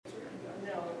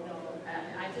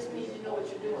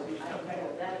one. I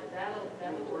know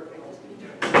that'll work. I just need to.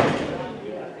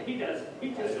 He does. He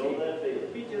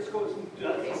just goes and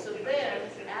does. Okay, so then,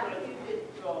 after you did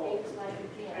things like you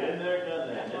can. Been there, done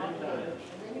that, And anytime.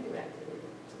 then you do activity.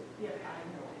 Yeah, I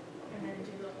know. And then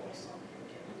do the whole song.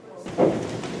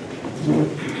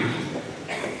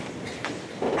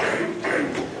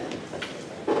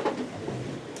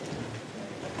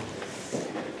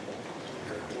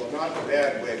 Well, not the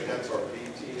bad way, that's our B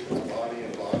team, it's Bonnie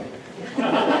and Bonnie.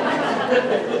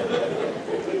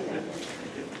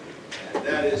 And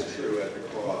that is true. At the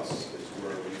cross is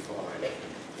where we find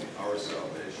our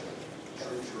salvation.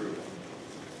 True.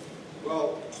 Well,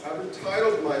 I've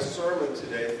entitled my sermon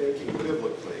today, Thinking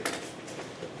Biblically.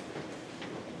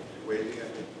 You waving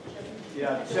at me?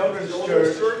 Yeah, Children's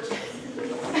Children's Church. Church?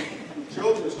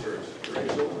 Children's Church. Great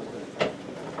children.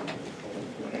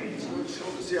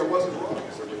 Children. See, I wasn't wrong.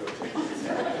 Because there were no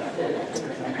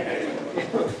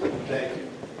children. Thank you.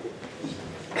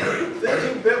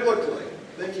 Thinking biblically,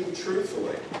 thinking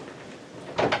truthfully.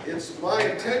 It's my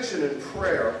intention in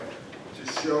prayer to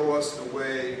show us the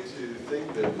way to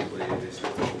think biblically in these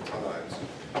difficult times.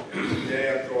 And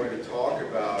today I'm going to talk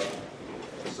about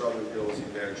Southern Hills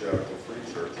Evangelical Free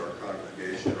Church, our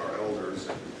congregation, our elders,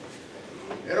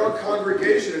 and our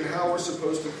congregation and how we're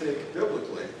supposed to think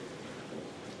biblically.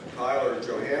 Tyler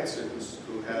Johansson,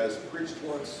 who has preached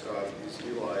once, he's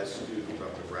Eli's student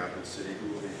up in Rapid City,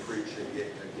 who will be preaching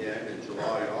again in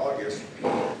July and August,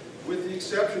 with the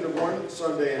exception of one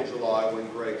Sunday in July when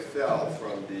Greg Fell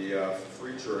from the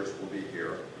Free Church will be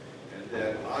here. And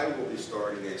then I will be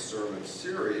starting a sermon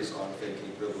series on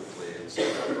thinking biblically in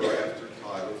September after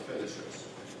Tyler finishes.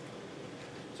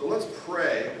 So let's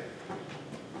pray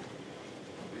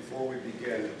before we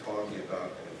begin talking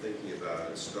about and thinking about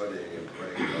and studying and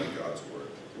praying about God's Word.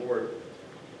 Lord,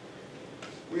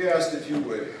 we ask that you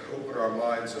would open our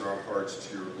minds and our hearts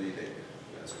to your leading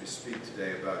as we speak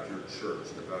today about your church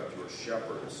and about your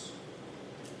shepherds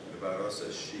and about us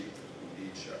as sheep who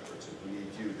need shepherds and who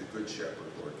need you, the good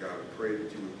shepherd, Lord God. We pray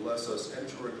that you would bless us,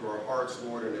 enter into our hearts,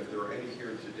 Lord, and if there are any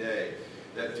here today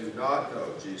that do not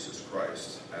know Jesus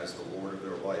Christ as the Lord of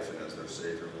their life and as their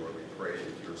Savior, Lord, we pray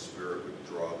that your Spirit would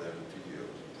draw them to you.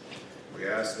 We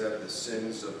ask that the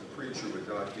sins of the preacher would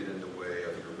not get in the way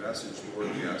of your message, Lord.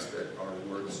 We ask that my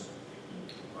words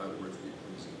be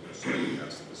pleasing in your sight. We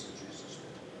ask this in Jesus'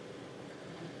 name.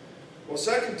 Well,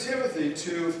 2 Timothy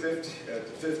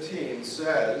 2:15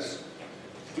 says,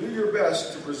 "Do your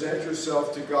best to present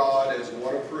yourself to God as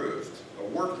one approved, a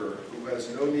worker who has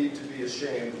no need to be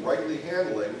ashamed, rightly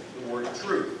handling the word of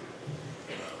truth."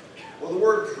 Well, the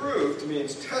word proved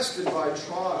means tested by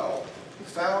trial,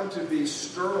 found to be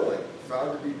sterling,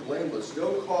 found to be blameless,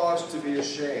 no cause to be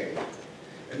ashamed.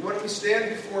 And when we stand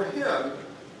before him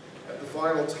at the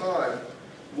final time,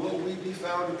 will we be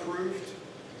found approved?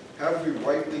 Have we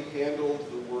rightly handled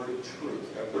the word of truth?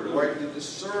 Have we rightly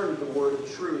discerned the word of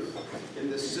truth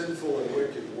in this sinful and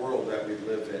wicked world that we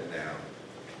live in now?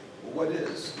 Well, what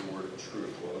is the word of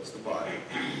truth? Well, it's the Bible.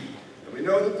 And we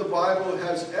know that the Bible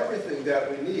has everything that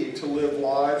we need to live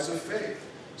lives of faith.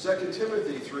 2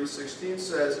 Timothy 3:16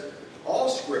 says, "All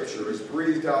Scripture is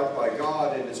breathed out by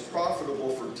God and is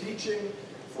profitable for teaching,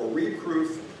 for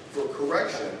reproof, for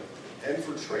correction, and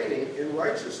for training in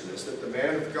righteousness, that the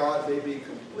man of God may be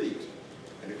complete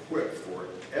and equipped for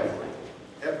every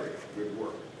good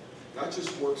work." Not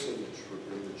just works in the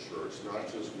church,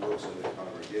 not just works in the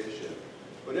congregation,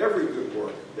 but every good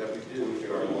work that we do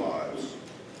in our lives.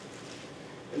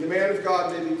 And the man of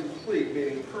God may be complete,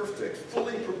 meaning perfect,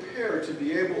 fully prepared to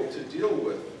be able to deal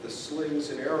with the slings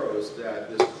and arrows that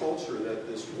this culture, that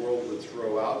this world would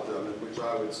throw out them, and which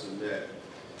I would submit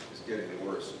is getting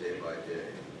worse day by day.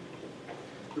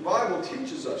 The Bible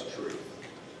teaches us truth,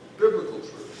 biblical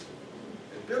truth.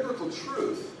 And biblical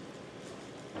truth,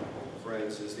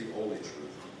 friends, is the only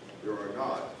truth. There are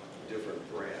not different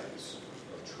brands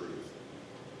of truth.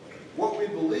 What we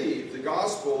believe, the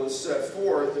gospel is set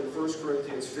forth in 1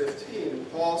 Corinthians 15.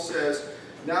 Paul says,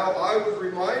 "Now I would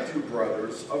remind you,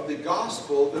 brothers, of the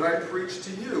gospel that I preached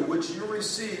to you, which you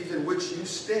received, in which you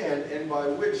stand, and by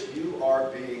which you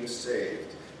are being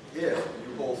saved, if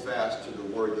you hold fast to the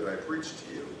word that I preached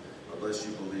to you, unless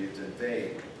you believed in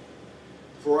vain.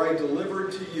 For I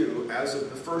delivered to you, as of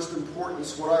the first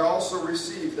importance, what I also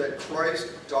received, that Christ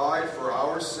died for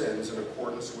our sins in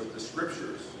accordance with the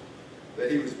Scriptures, that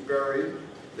he was buried,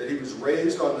 that he was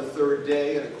raised on the third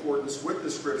day in accordance with the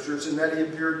Scriptures, and that he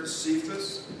appeared to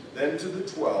Cephas, then to the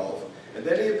 12, and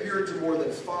then he appeared to more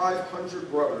than 500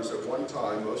 brothers at one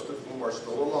time, most of whom are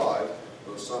still alive,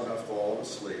 though some have fallen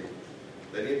asleep.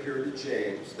 Then he appeared to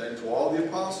James, then to all the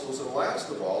apostles, and last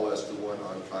of all, as to one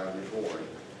untimely born.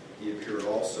 he appeared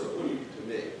also to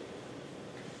me.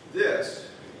 This,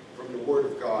 from the Word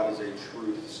of God, is a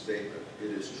truth statement.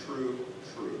 It is true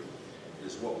truth. It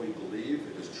is what we believe.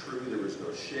 It is true. There is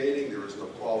no shading. There is no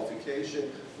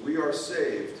qualification. We are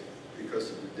saved because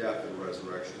of the death and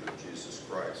resurrection of Jesus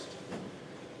Christ.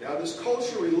 Now, this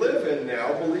culture we live in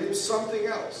now believes something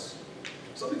else.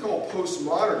 Something called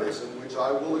postmodernism, which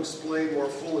I will explain more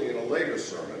fully in a later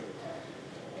sermon.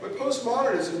 But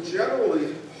postmodernism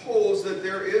generally holds that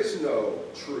there is no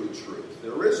true truth.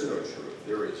 There is no truth.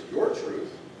 There is your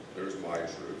truth. There's my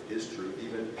truth, his truth,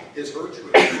 even his, her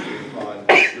truth, on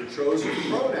your chosen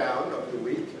pronoun of the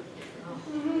week.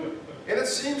 And it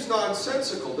seems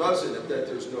nonsensical, doesn't it, that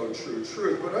there's no true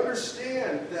truth. But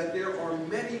understand that there are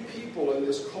many people in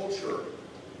this culture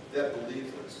that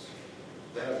believe this,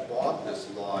 that have bought this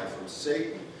lie from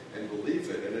Satan and believe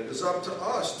it. And it is up to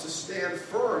us to stand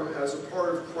firm as a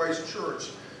part of Christ's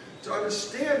church, to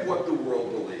understand what the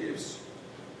world believes,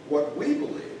 what we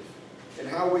believe, and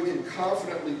how we can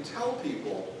confidently tell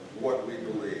people what we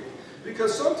believe.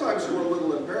 Because sometimes we're a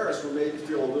little embarrassed, we may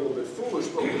feel a little bit foolish,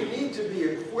 but we need to be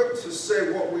equipped to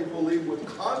say what we believe with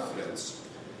confidence,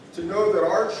 to know that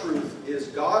our truth is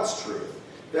God's truth,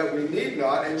 that we need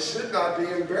not and should not be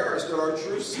embarrassed that our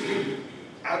truth seems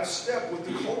out of step with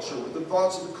the culture, with the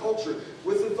thoughts of the culture,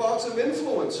 with the thoughts of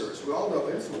influencers. We all know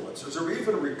influencers, or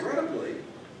even regrettably,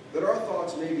 that our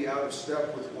thoughts may be out of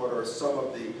step with what are some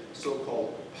of the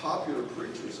so-called popular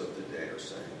preachers of the day are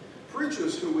saying.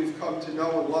 Preachers who we've come to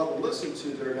know and love and listen to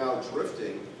that are now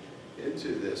drifting into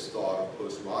this thought of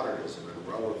postmodernism and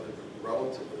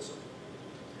relativism.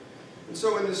 And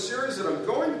so in this series that I'm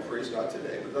going to preach, not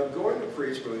today, but I'm going to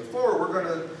preach moving forward, we're going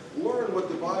to learn what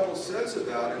the Bible says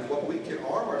about and what we can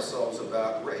arm ourselves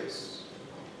about race,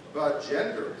 about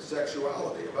gender,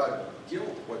 sexuality, about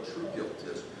guilt, what true guilt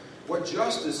is, what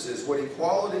justice is, what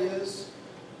equality is.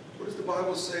 What does the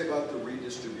Bible say about the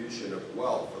redistribution of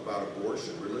wealth, about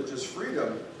abortion, religious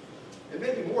freedom, and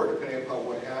maybe more depending upon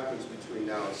what happens between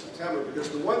now and September? Because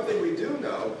the one thing we do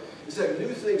know is that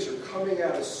new things are coming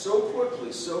at us so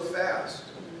quickly, so fast,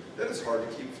 that it's hard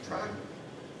to keep track of.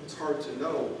 It's hard to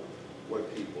know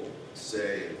what people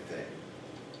say and think.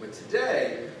 But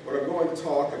today, what I'm going to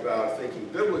talk about, thinking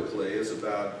biblically, is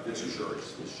about this church,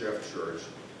 the Sheff Church,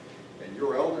 and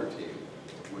your elder team,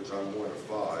 which I'm one of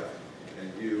 5,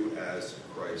 and you as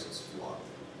Christ's flock.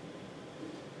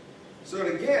 So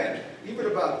again, even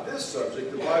about this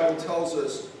subject, the Bible tells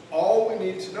us all we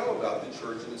need to know about the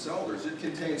church and its elders. It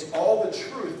contains all the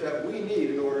truth that we need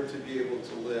in order to be able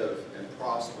to live and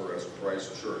prosper as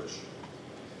Christ's church.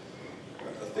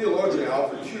 The theologian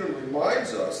Alfred Kuhn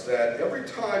reminds us that every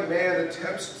time man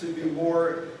attempts to be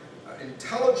more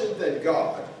intelligent than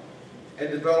God and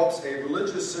develops a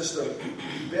religious system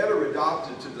better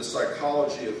adopted to the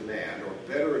psychology of man, or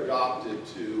better adopted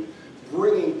to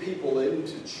bringing people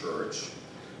into church,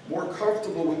 more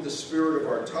comfortable with the spirit of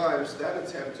our times, that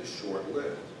attempt is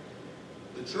short-lived.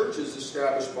 The churches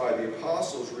established by the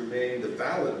apostles remain the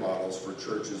valid models for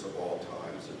churches of all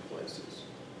times and places.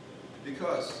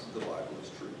 Because the Bible is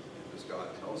true. Because God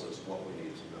tells us what we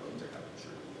need to know to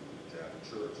have a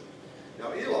church.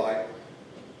 Now, Eli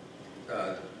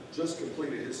just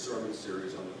completed his sermon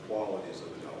series on the qualities of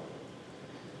an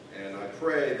elder. And I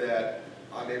pray that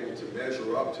I'm able to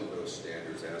measure up to those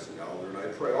standards as an elder. And I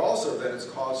pray also that it's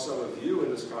caused some of you in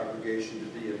this congregation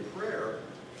to be in prayer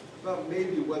about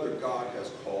maybe whether God has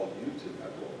called you to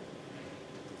that role.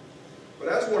 But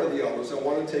as one of the elders, I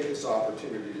want to take this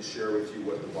opportunity to share with you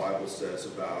what the Bible says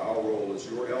about our role as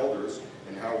your elders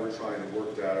and how we're trying to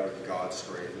work that out with God's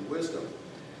strength and wisdom.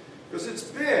 Because it's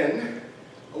been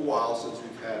a while since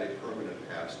we've had a permanent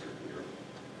pastor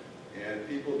here. And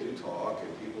people do talk,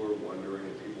 and people are wondering,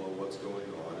 and people are what's going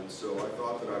on. And so I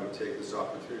thought that I would take this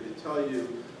opportunity to tell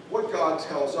you what God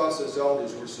tells us as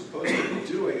elders we're supposed to be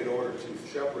doing in order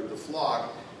to shepherd the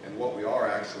flock, and what we are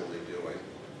actually doing.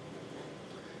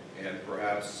 And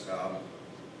perhaps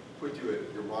put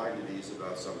your mind at ease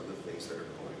about some of the things that are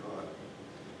going on.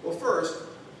 Well, first,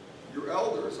 your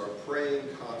elders are praying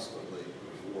constantly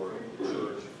for the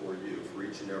church, for you, for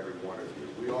each and every one of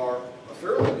you. We are a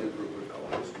fairly new group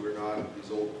of elders. We're not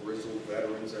these old grizzled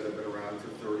veterans that have been around for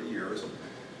 30 years.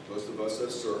 Most of us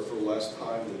have served for less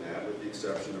time than that, with the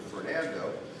exception of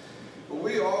Fernando. But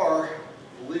we are,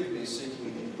 believe me,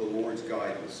 seeking the Lord's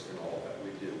guidance in all that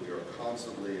we do. We are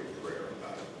constantly in prayer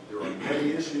about it. There are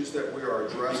many issues that we are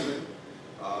addressing,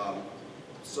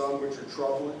 some which are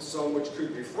troubling, some which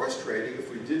could be frustrating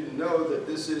if we didn't know that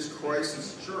this is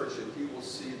Christ's church and he will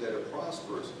see that it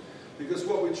prospers. Because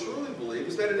what we truly believe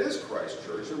is that it is Christ's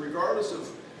church, and regardless of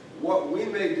what we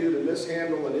may do to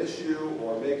mishandle an issue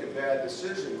or make a bad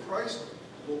decision, Christ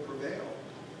will prevail.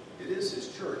 It is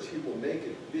his church. He will make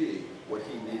it be what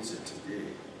he needs it to be.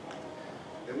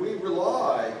 And we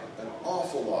rely an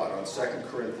awful lot on 2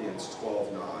 Corinthians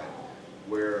 12:9,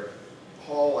 where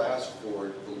Paul asked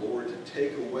for the Lord to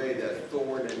take away that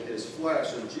thorn in his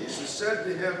flesh. And Jesus said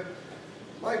to him,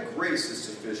 "My grace is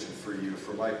sufficient for you,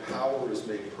 for my power is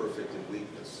made perfect in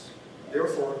weakness."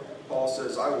 Therefore, Paul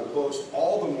says, "I will boast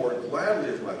all the more gladly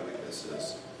of my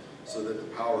weaknesses, so that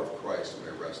the power of Christ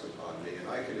may rest upon me." And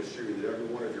I can assure you that every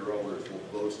one of your elders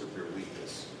will boast of their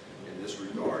weakness in this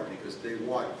regard, because they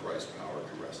want Christ's power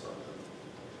to rest on them.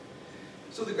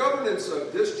 So the governance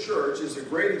of this church is a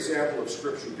great example of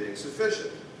Scripture being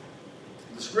sufficient.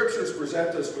 The Scriptures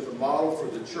present us with a model for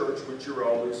the church which your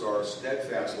elders are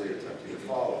steadfastly attempting to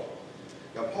follow.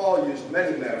 Now, Paul used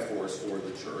many metaphors for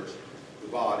the church: the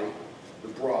body, the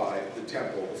bride, the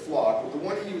temple, the flock, but the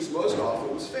one he used most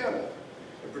often was family,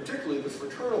 and particularly the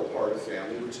fraternal part of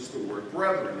family, which is the word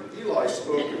brethren. And Eli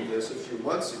spoke of this a few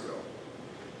months ago.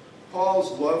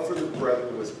 Paul's love for the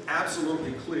brethren was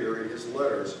absolutely clear in his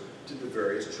letters to the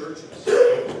various churches.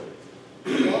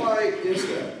 Why is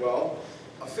that? Well,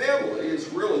 a family is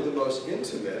really the most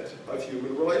intimate of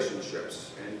human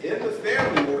relationships. And in the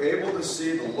family, we're able to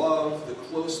see the love, the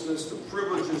closeness, the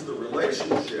privileges, the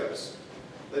relationships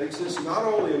that exist not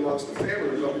only amongst the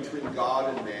family, but between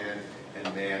God and man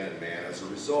and man and man as a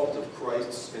result of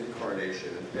Christ's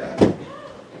incarnation and death.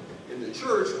 In the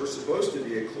church, we're supposed to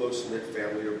be a close-knit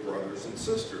family of brothers and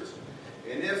sisters.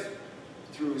 And if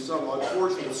through some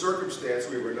unfortunate circumstance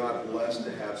we were not blessed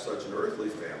to have such an earthly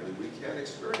family, we can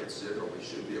experience it, or we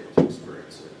should be able to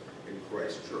experience it, in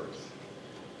Christ's church.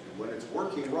 And when it's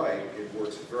working right, it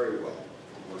works very well.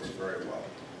 It works very well.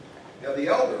 Now, the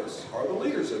elders are the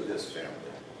leaders of this family.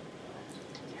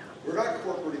 We're not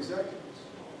corporate executives.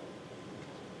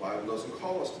 The Bible doesn't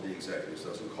call us to be executives,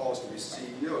 doesn't call us to be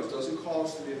CEOs, doesn't call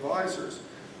us to be advisors.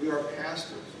 We are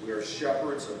pastors. We are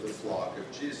shepherds of the flock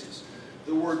of Jesus.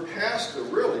 The word pastor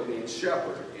really means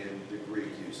shepherd in the Greek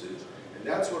usage, and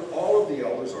that's what all of the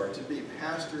elders are to be,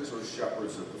 pastors or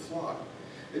shepherds of the flock.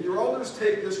 And your elders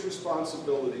take this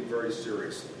responsibility very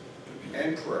seriously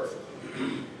and prayerfully.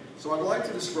 So I'd like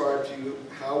to describe to you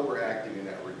how we're acting in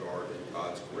that regard in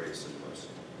God's grace and mercy.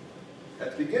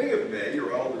 At the beginning of May,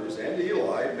 your elders and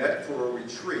Eli met for a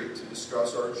retreat to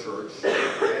discuss our church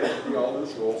and the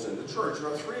elders' roles in the church.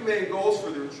 Now, three main goals for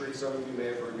the retreat. Some of you may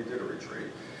have heard we did a retreat.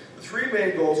 The three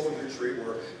main goals for the retreat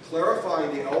were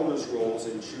clarifying the elders' roles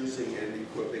in choosing and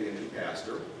equipping a new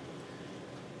pastor,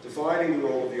 defining the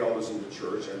role of the elders in the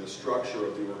church and the structure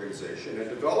of the organization,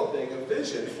 and developing a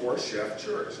vision for Chef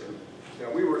Church. And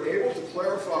now, we were able to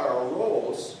clarify our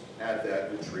roles at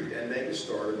that retreat and make a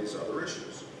start on these other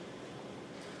issues.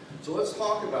 So let's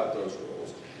talk about those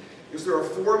roles, because there are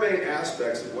four main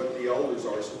aspects of what the elders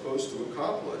are supposed to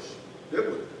accomplish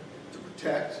biblically: to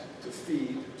protect, to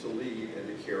feed, to lead, and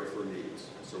to care for needs.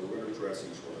 So we're going to address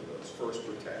each one of those. First,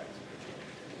 protect.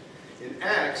 In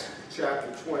Acts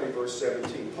chapter 20, verse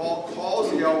 17, Paul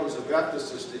calls the elders of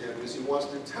Ephesus to him because he wants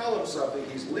to tell them something.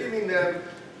 He's leaving them,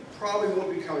 probably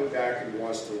won't be coming back, and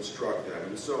wants to instruct them.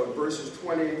 And so in verses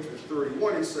 28 through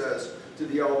 31, he says to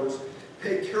the elders,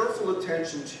 "Pay careful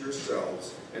attention to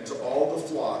yourselves and to all the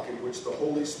flock in which the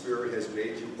Holy Spirit has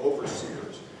made you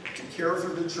overseers, to care for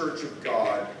the church of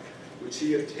God, which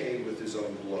he obtained with his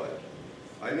own blood.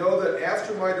 I know that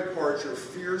after my departure,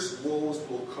 fierce wolves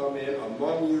will come in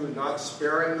among you, not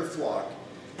sparing the flock,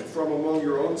 and from among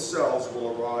your own selves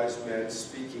will arise men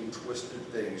speaking twisted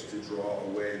things to draw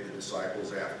away the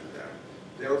disciples after them.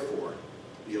 Therefore,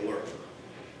 be alert."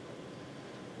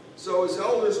 So as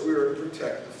elders, we are to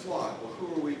protect the flock. Well,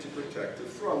 who are we to protect it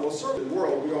from? Well, certainly the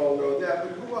world, we all know that,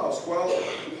 but who else? Well,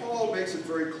 Paul makes it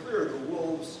very clear, the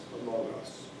wolves among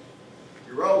us.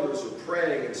 Your elders are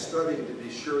praying and studying to be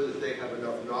sure that they have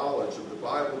enough knowledge of the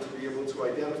Bible to be able to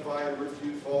identify and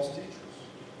refute false teachers,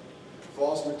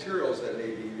 false materials that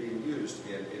may be being used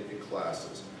in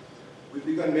classes. We've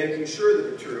begun making sure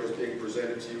that materials being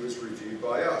presented to you is reviewed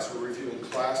by us. We're reviewing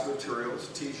class materials,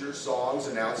 teachers, songs,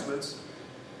 announcements.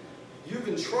 You've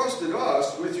entrusted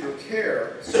us with your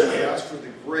care, so we ask for the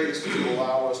grace to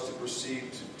allow us to proceed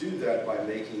to do that by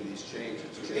making these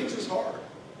changes. Change is hard.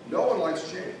 No one likes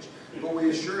change. But we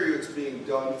assure you it's being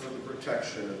done for the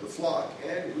protection of the flock.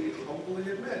 And we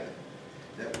humbly admit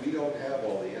that we don't have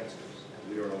all the answers.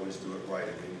 And we don't always do it right.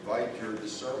 And we invite your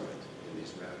discernment in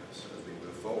these matters as we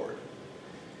move forward.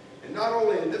 And not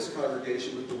only in this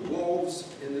congregation, but the wolves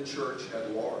in the church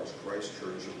at large, Christ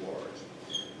Church at large.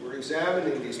 We're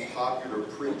examining these popular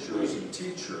preachers and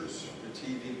teachers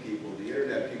TV people, the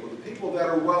internet people, the people that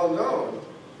are well known,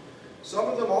 some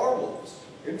of them are wolves,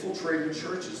 infiltrating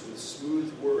churches with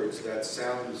smooth words that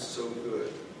sound so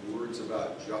good, words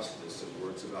about justice and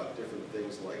words about different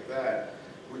things like that,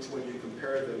 which when you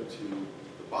compare them to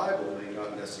the Bible may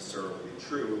not necessarily be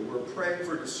true. And we're praying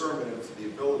for discernment and for the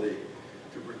ability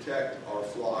to protect our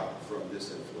flock from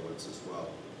this influence as well.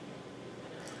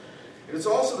 And it's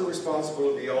also the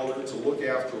responsibility of the elder to look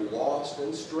after lost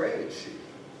and straying sheep,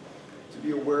 to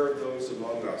be aware of those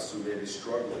among us who may be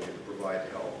struggling and to provide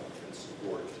help and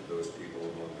support to those people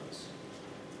among us.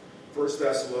 1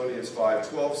 Thessalonians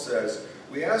 5:12 says,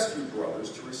 "We ask you,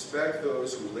 brothers, to respect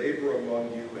those who labor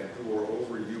among you and who are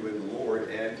over you in the Lord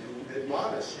and who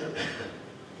admonish you."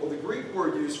 Well, the Greek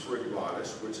word used for admonish,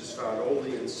 which is found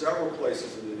only in several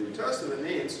places in the New Testament,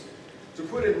 means to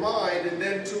put in mind and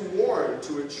then to warn,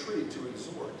 to entreat, to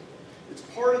exhort. It's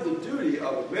part of the duty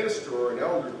of a minister or an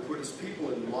elder to put his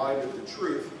people in mind of the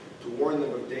truth, to warn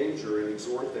them of danger and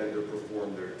exhort them to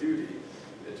perform their duty,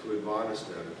 and to admonish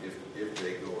them if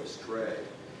they go astray.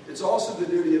 It's also the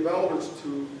duty of elders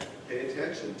to pay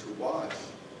attention, to watch,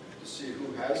 to see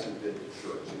who hasn't been to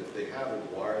church, and if they haven't,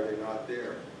 why are they not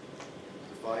there?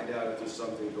 To find out if there's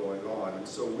something going on. And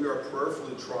so we are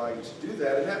prayerfully trying to do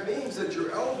that, and that means that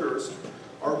your elders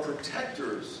are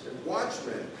protectors and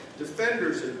watchmen,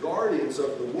 defenders and guardians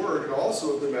of the word, and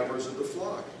also of the members of the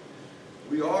flock.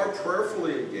 We are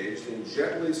prayerfully engaged in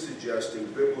gently suggesting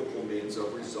biblical means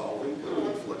of resolving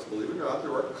conflicts. Believe it or not,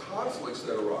 there are conflicts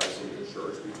that arise in the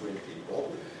church between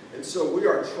people. And so we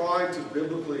are trying to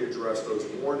biblically address those,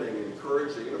 warning,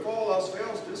 encouraging, and if all else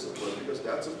fails, discipline, because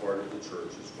that's a part of the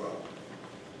church as well.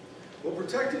 Well,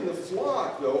 protecting the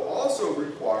flock, though, also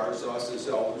requires us as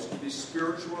elders to be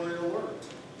spiritually alert.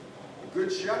 A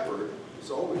good shepherd is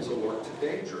always alert to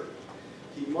danger.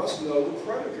 He must know the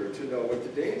predator to know what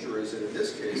the danger is, and in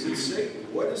this case, it's Satan.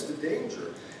 What is the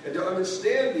danger? And to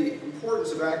understand the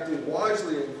importance of acting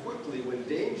wisely and quickly when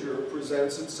danger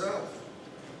presents itself.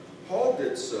 Paul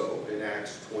did so in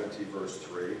Acts 20, verse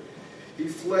 3. He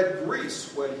fled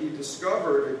Greece when he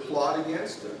discovered a plot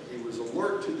against him. He was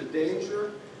alert to the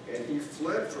danger, and he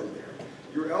fled from there.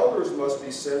 Your elders must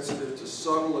be sensitive to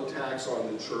subtle attacks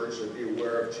on the church and be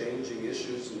aware of changing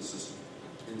issues in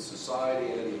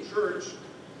society and in the church,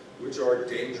 which are a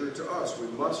danger to us. We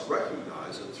must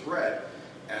recognize a threat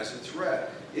as a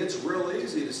threat. It's real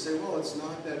easy to say, well, it's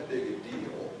not that big a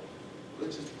deal.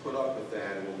 Let's just put up with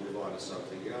that and we'll move on to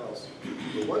something else.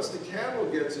 But once the camel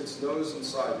gets its nose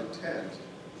inside the tent,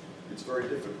 it's very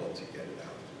difficult to get it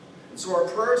out. And so our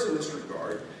prayers in this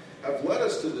regard have led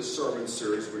us to this sermon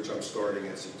series, which I'm starting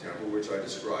in September, which I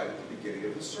described at the beginning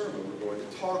of the sermon. We're going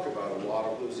to talk about a lot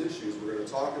of those issues. We're going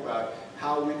to talk about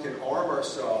how we can arm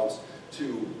ourselves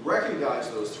to recognize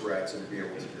those threats and to be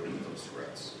able to deal with those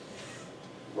threats.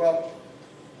 Well,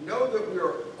 know that we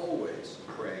are always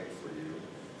praying for you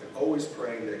and always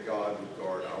praying that God would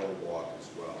guard our walk as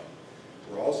well.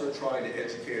 We're also trying to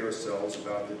educate ourselves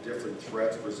about the different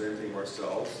threats presenting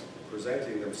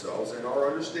themselves and our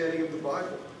understanding of the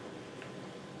Bible.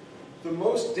 The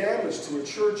most damage to a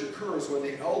church occurs when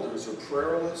the elders are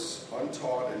prayerless,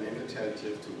 untaught, and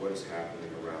inattentive to what is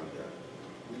happening around them.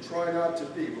 We try not to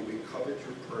be, but we covet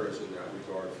your prayers in that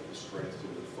regard for the strength to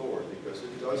move forward, because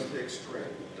it does take strength,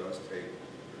 it does take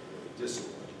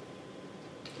discipline.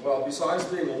 Well, besides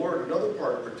being alert, another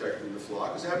part of protecting the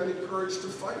flock is having the courage to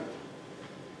fight.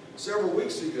 Several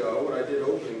weeks ago, when I did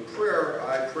opening prayer,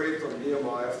 I prayed from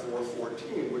Nehemiah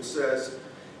 4:14, which says,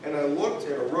 "And I looked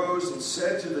and arose and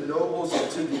said to the nobles and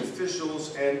to the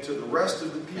officials and to the rest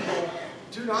of the people,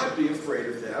 do not be afraid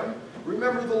of them.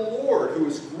 Remember the Lord, who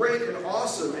is great and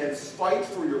awesome, and fight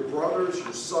for your brothers,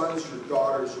 your sons, your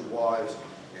daughters, your wives,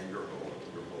 and your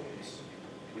homes."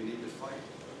 We need to fight.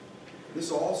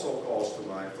 This also calls to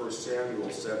mind 1 Samuel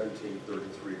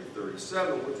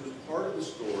 17:33-37, which was part of the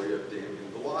story of David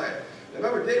and Goliath. Now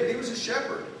remember, David, he was a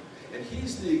shepherd, and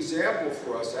he's the example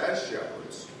for us as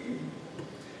shepherds.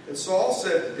 And Saul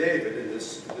said to David in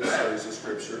this series of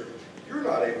scripture, "You're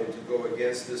not able to go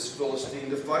against this Philistine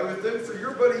to fight with him, for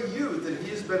you're but a youth, and he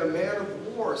has been a man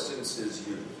of war since his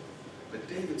youth." But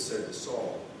David said to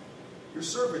Saul, "Your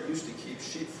servant used to keep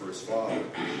sheep for his father.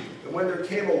 And when there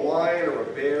came a lion or a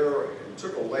bear and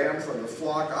took a lamb from the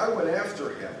flock, I went after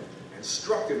him and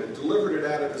struck him and delivered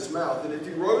it out of his mouth. And if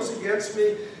he rose against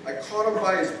me, I caught him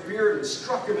by his beard and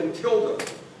struck him and killed him.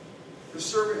 The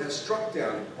servant has struck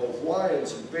down both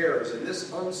lions and bears, and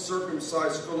this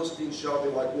uncircumcised Philistine shall be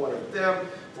like one of them,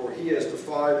 for he has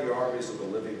defied the armies of the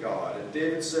living God." And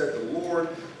David said, "The Lord,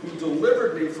 who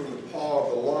delivered me from the paw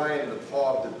of the lion and the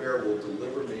paw of the bear, will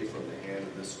deliver me from the hand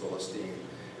of this Philistine."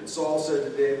 And Saul said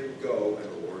to David, "Go, and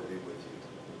the Lord be with you."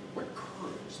 What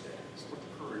courage that is. What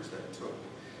courage that took.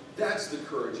 That's the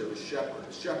courage of a shepherd.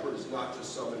 A shepherd is not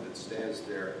just someone that stands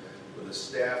there with a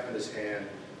staff in his hand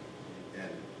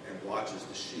and watches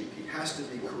the sheep. He has to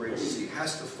be courageous. He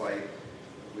has to fight.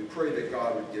 We pray that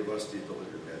God would give us the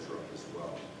ability to measure up as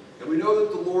well. And we know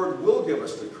that the Lord will give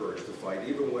us the courage to fight,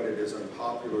 even when it is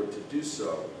unpopular to do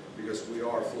so, because we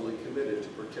are fully committed to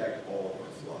protect all of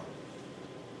our flock.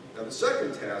 Now, the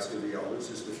second task of the elders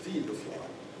is to feed the flock.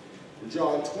 In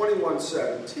John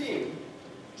 21:17,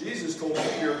 Jesus told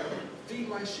Peter, "Feed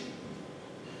my sheep."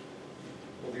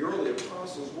 Well, the early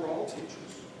apostles were all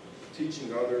teachers,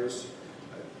 teaching others,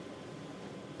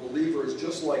 believers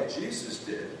just like Jesus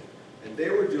did. And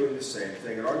they were doing the same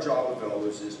thing. And our job of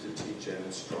elders is to teach and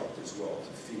instruct as well,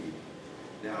 to feed.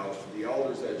 Now, the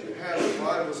elders that you have, the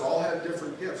five of us all have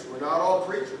different gifts. We're not all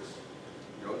preachers.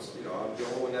 I'm the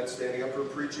only one that's standing up here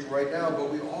preaching right now,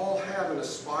 but we all have and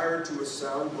aspire to a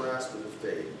sound grasp of the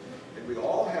faith. And we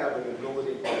all have an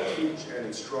ability to teach and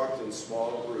instruct in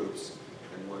small groups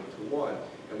and one-to-one.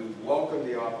 And we welcome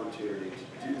the opportunity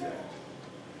to do that.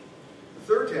 The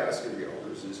third task of the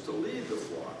elders is to lead the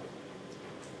flock.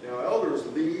 Now, elders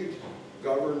lead,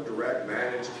 govern, direct,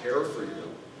 manage, care for you.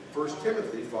 1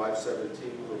 Timothy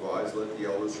 5:17 provides, "Let the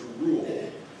elders who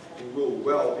rule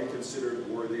well, be considered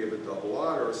worthy of a double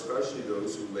honor, especially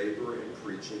those who labor in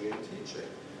preaching and teaching."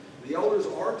 The elders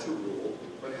are to rule,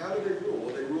 but how do they rule?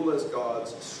 Well, they rule as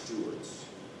God's stewards.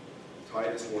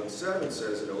 Titus 1:7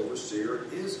 says an overseer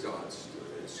is God's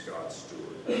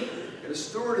steward. And a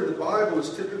steward in the Bible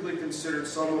is typically considered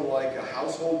someone like a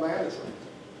household manager,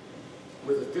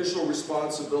 with official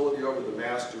responsibility over the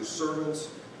master's servants,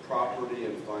 property,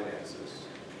 and finances.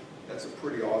 That's a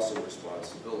pretty awesome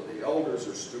responsibility. Elders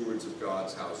are stewards of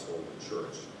God's household and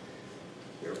church.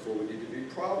 Therefore, we need to be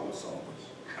problem solvers.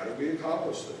 How do we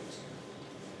accomplish things?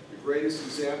 The greatest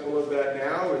example of that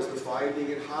now is the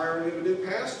finding and hiring of a new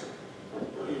pastor.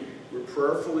 We're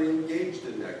prayerfully engaged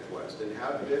in that quest and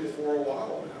have been for a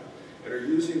while now, and are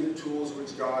using the tools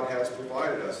which God has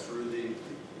provided us through the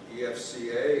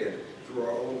EFCA and through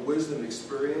our own wisdom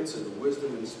experience and the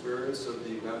wisdom and experience of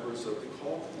the members of the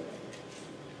call committee.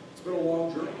 It's been a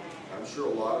long journey. I'm sure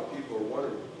a lot of people are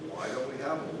wondering, why don't we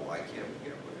have one? Why can't we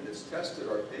get one? And it's tested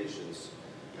our patience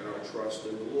and our trust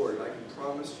in the Lord. And I can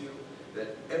promise you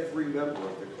that every member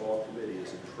of the call committee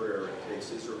is in prayer and takes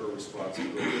his or her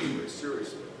responsibilities very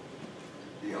seriously.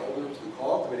 The elders, the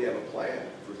call committee have a plan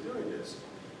for doing this,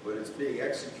 but it's being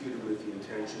executed with the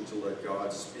intention to let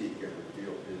God speak and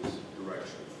reveal his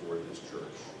direction for this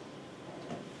church.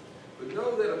 But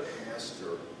know that a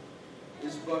pastor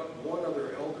is but one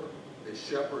other elder, a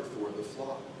shepherd for the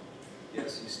flock.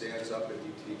 Yes, he stands up and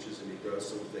he teaches and he does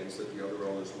some things that the other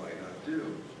elders might not do.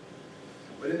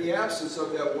 But in the absence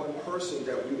of that one person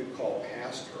that we would call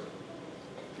pastor,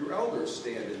 your elders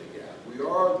stand in the gap. We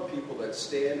are the people that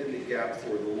stand in the gap for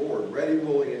the Lord, ready,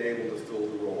 willing, and able to fill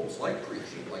the roles, like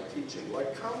preaching, like teaching,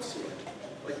 like counseling,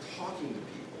 like talking to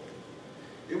people.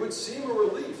 It would seem a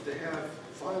relief to have,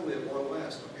 finally at long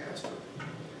last, a pastor.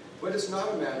 But it's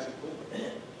not a magic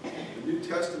bullet. The New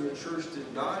Testament church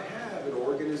did not have an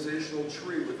organizational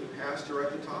tree with a pastor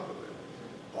at the top of it.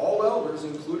 All elders,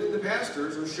 including the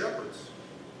pastors, are shepherds.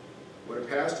 When a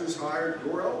pastor is hired,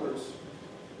 your elders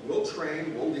will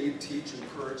train, will lead, teach,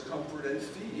 encourage, comfort, and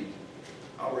feed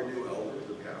our new elder,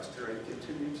 the pastor, and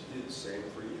continue to do the same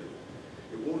for you.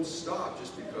 It won't stop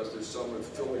just because there's someone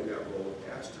filling that role of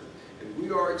pastor. And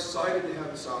we are excited to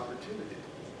have this opportunity.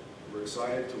 We're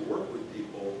excited to work with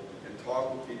people and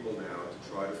talk with people now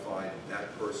to try to find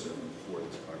that person for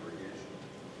this congregation.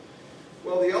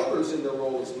 Well, the elders in their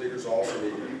role as leaders also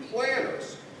need to be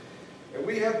planners. And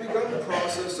we have begun the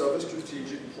process of a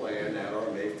strategic plan at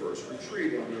our May 1st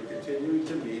retreat, and we're continuing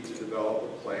to meet to develop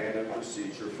a plan and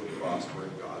procedure for prospering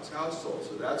God's household.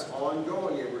 So that's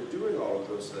ongoing, and we're doing all of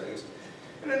those things.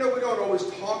 And I know we don't always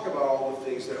talk about all the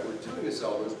things that we're doing as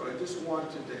elders, but I just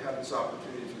wanted to have this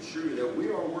opportunity to assure you that we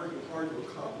are working hard to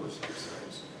accomplish these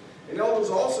things. And elders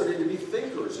also need to be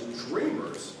thinkers and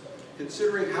dreamers,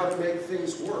 considering how to make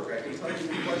things work. I can tell you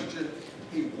the question,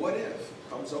 hey, what if,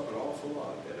 comes up an awful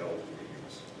lot at elder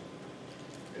meetings.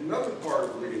 Another part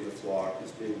of leading the flock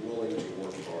is being willing to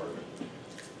work hard.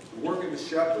 The work of the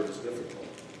shepherd is difficult.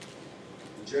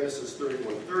 In Genesis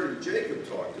 31:30, Jacob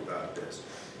talked about this.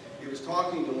 He was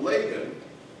talking to Laban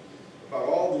about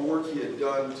all the work he had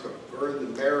done to earn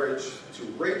the marriage to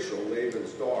Rachel,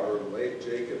 Laban's daughter.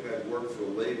 Jacob had worked for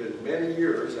Laban many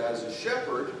years as a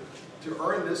shepherd to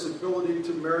earn this ability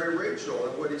to marry Rachel.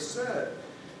 And what he said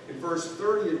in verse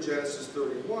 30 of Genesis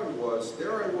 31 was,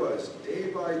 "There I was, day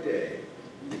by day,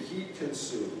 The heat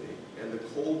consumed me, and the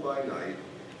cold by night,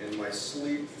 and my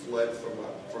sleep fled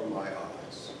from my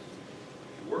eyes.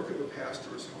 The work of a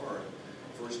pastor is hard.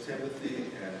 1 Timothy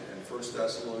and 1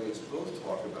 Thessalonians both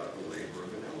talk about the labor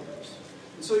of an elders.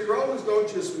 And so your elders don't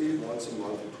just meet once a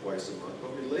month or twice a month,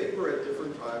 but we labor at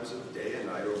different times of day and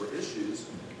night over issues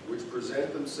which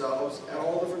present themselves at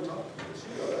all different times.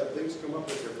 You know that things come up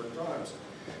at different times,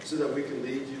 so that we can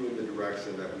lead you in the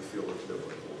direction that we feel is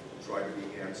biblical. We try to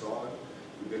be hands-on.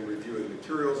 We've been reviewing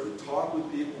materials. We talk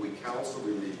with people. We counsel.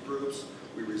 We lead groups.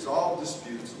 We resolve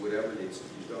disputes, whatever needs to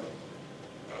be done.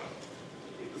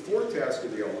 The fourth task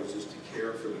of the elders is to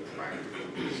care for the practical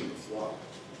needs of the flock.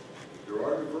 There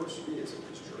are diverse needs in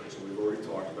this church, and we've already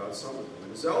talked about some of them.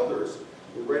 And as elders,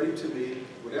 we're ready to meet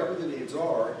whatever the needs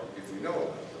are if we know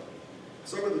about them.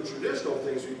 Some of the traditional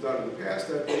things we've done in the past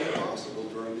have been impossible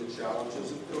during the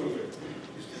challenges of COVID.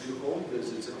 We used to do home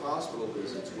visits and hospital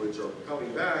visits, which are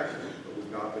coming back, but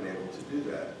we've not been able to do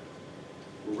that.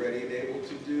 We're ready and able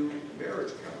to do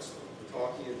marriage counseling. We're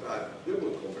talking about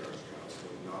biblical marriage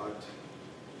counseling, not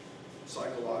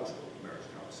psychological marriage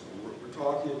counseling. We're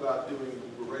talking about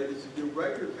we're ready to do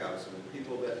regular counseling,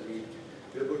 people that need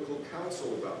biblical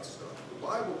counsel about stuff. The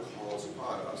Bible calls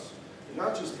upon us, and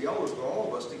not just the elders, but all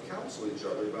of us, to counsel each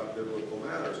other about biblical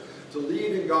matters, to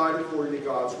lead and guide according to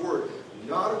God's word,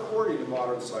 not according to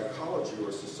modern psychology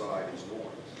or society's norms.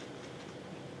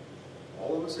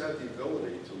 All of us have the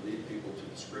ability to lead people to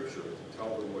the Scripture, to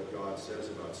tell them what God says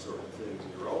about certain things,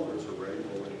 and your elders are ready,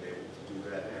 willing, and able to do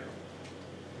that now.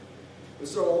 And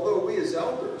so, although we as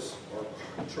elders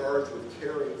are charged with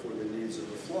caring for the needs of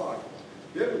the flock,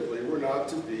 biblically, we're not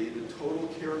to be the total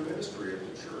care ministry of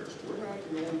the church. We're not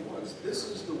the only ones. This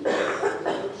is the work of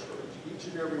the church, each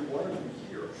and every one of you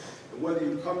here. And whether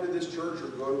you come to this church or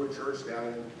go to a church down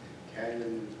in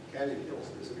Canyon Hills,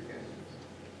 is it a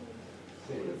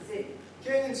Canyon Hills?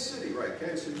 Canyon City, right,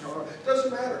 Canyon City, Colorado.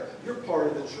 Doesn't matter. You're part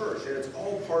of the church, and it's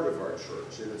all part of our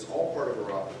church, and it's all part of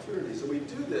our opportunities. And we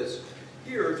do this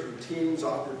here through teams,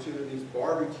 opportunities,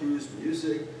 barbecues,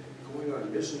 music, going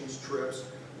on missions trips.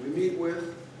 We meet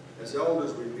with, as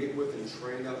elders, we meet with and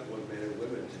train up young men and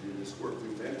women to do this work. We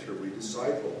mentor, we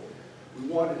disciple. We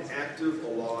want an active,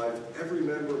 alive, every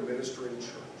member ministering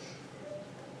church.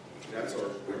 That's our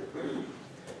prayer.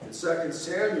 In 2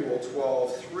 Samuel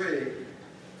 12:3,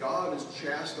 God is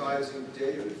chastising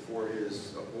David for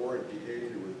his abhorrent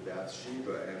behavior with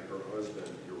Bathsheba and her husband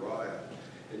Uriah.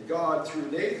 And God,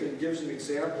 through Nathan, gives an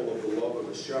example of the love of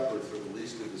a shepherd for the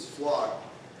least of his flock.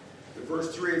 In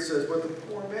verse 3 it says, "But the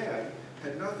poor man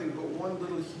had nothing but one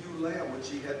little ewe lamb which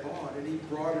he had bought, and he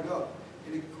brought it up.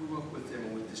 And it grew up with him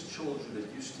and with his children.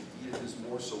 It used to eat of his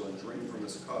morsel and drink from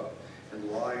his cup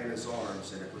and lie in his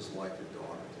arms, and it was like a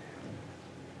daughter to him."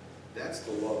 That's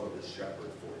the love of the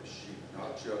shepherd for his sheep,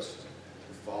 not just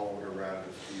to follow it around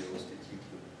the fields, to keep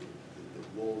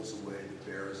the wolves away,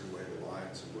 the bears away, the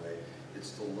lions away.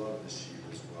 It's to love the sheep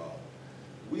as well.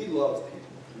 We love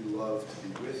people. We love to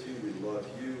be with you. We love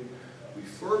you. We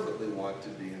fervently want to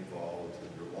be involved in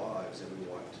your lives, and we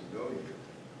want to know you.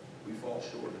 We fall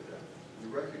short of that. We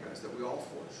recognize that we all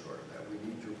fall short of that. We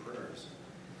need your prayers.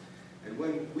 And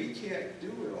when we can't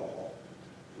do it all,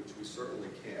 which we certainly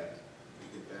can't,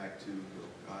 we get back to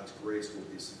God's grace will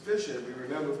be sufficient. We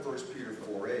remember 1 Peter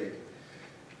 4:8.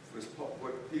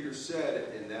 What Peter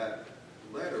said in that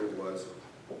letter was,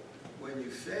 when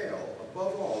you fail,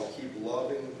 above all, keep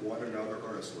loving one another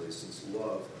earnestly, since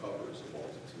love covers a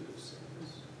multitude of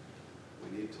sins.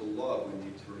 We need to love. We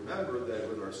need to remember that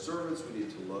with our servants, we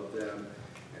need to love them,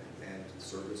 and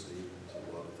servants need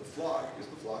to love the flock,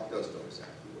 because the flock does know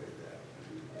exactly the way that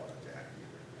we want it to act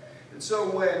either. And so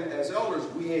when, as elders,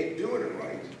 we ain't doing it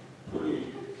right,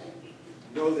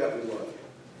 know that we love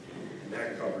you. And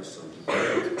that covers some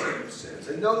sins.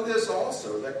 And know this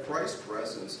also, that Christ's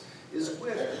presence is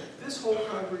with this whole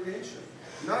congregation,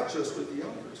 not just with the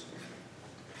elders.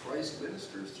 Christ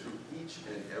ministers through each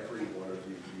and every one of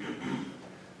you here.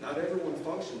 Not everyone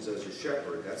functions as a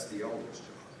shepherd. That's the elder's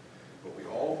job. But we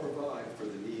all provide for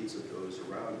the needs of those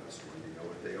around us when we know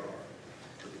what they are.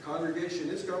 But the congregation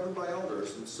is governed by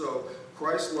elders, and so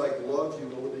Christ-like love,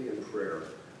 humility, and prayer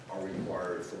are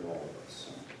required from all of us.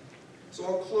 So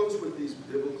I'll close with these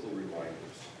biblical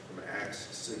reminders from Acts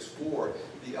 6:4.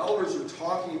 The elders are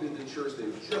talking to the church.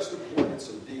 They've just appointed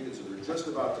some deacons, or they're just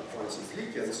about to appoint some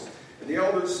deacons. And the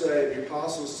elders say, the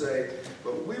apostles say,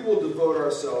 "But we will devote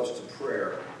ourselves to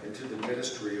prayer and to the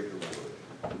ministry of the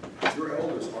word." Your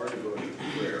elders are devoted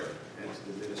to prayer and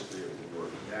to the ministry of the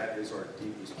word. That is our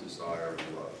deepest desire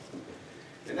and love.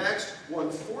 And Acts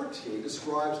 1:14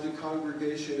 describes the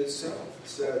congregation itself. It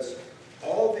says,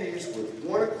 All these, with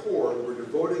one accord, were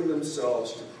devoting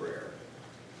themselves to prayer.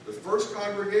 The first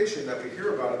congregation that we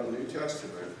hear about in the New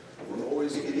Testament were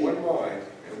always in one mind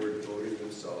and were devoting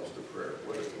themselves to prayer.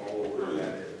 What a tall order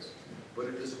that is. But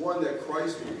it is one that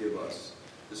Christ will give us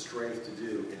the strength to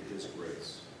do in his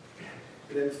grace.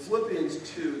 And in Philippians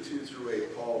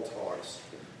 2:2-8, Paul talks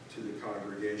to the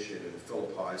congregation in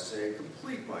Philippi, saying,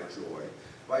 "Complete my joy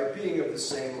by being of the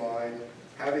same mind,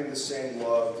 having the same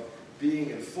love,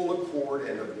 being in full accord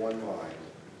and of one mind.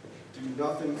 Do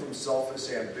nothing from selfish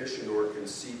ambition or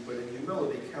conceit, but in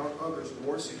humility count others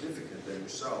more significant than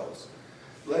yourselves.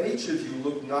 Let each of you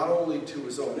look not only to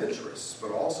his own interests,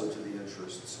 but also to the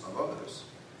interests of others.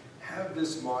 Have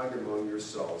this mind among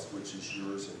yourselves, which is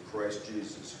yours in Christ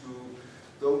Jesus, who,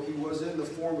 though he was in the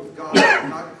form of God, did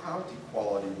not count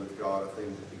equality with God a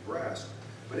thing to be grasped,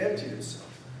 but emptied himself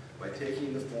by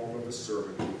taking the form of a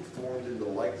servant, being formed in the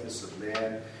likeness of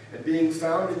man, and being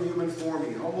found in human form,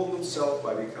 he humbled himself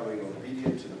by becoming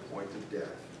obedient to the point of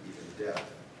death, even death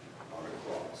on a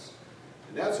cross."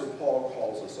 And that's what Paul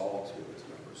calls us all to as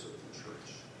members of the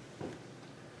church.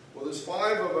 Well, there's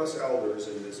 5 of us elders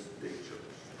in this big church.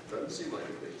 Doesn't seem like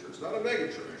a big church. It's not a mega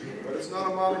church, but it's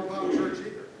not a mom and pop church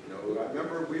either. I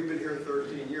remember we've been here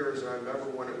 13 years, and I remember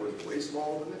when it was way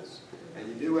smaller than this. And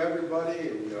you knew everybody,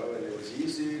 and it was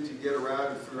easy to get around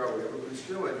and figure out what everybody's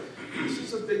doing. This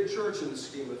is a big church in the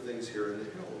scheme of things here in the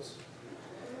hills.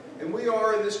 And we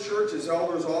are in this church as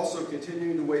elders also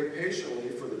continuing to wait patiently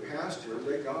for the pasture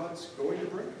that God's going to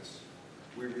bring us.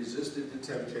 We resisted the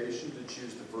temptation to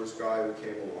choose the first guy who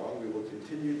came along. We will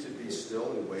continue to be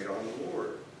still and wait on the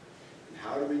Lord. And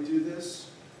how do we do this?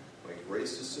 My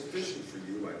grace is sufficient for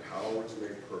you. My power is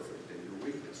made perfect in your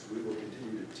weakness. We will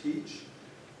continue to teach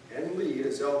and lead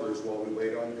as elders while we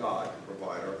wait on God to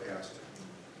provide our pastor.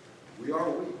 We are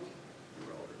weak, you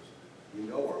elders. We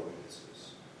know our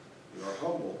weaknesses. We are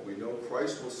humble. We know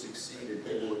Christ will succeed and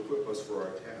he will equip us for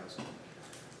our task.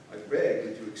 I beg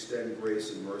that you extend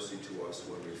grace and mercy to us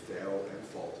when we fail and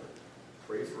falter.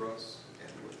 Pray for us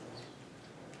and with us.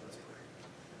 Let's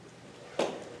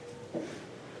pray.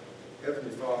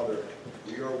 Heavenly Father,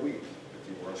 we are weak, but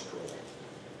you are strong.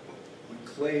 We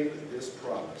claim this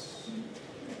promise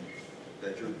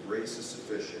that your grace is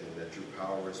sufficient and that your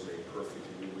power is made perfect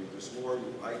in your weakness. Lord,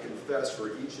 I confess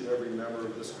for each and every member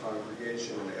of this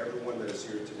congregation and everyone that is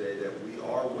here today that we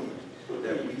are weak,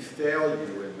 that we fail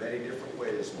you in many different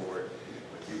ways, Lord,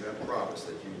 but you have promised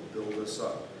that you will build us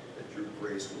up, that your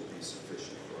grace will be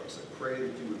sufficient for us. I pray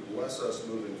that you would bless us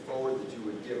moving forward, that you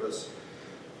would give us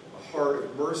a heart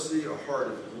of mercy, a heart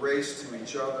of grace to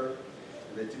each other,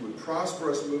 and that you would prosper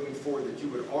us moving forward, that you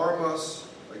would arm us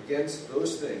against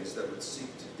those things that would seek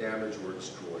to damage or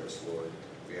destroy us, Lord.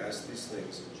 We ask these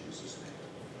things in Jesus'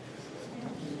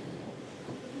 name.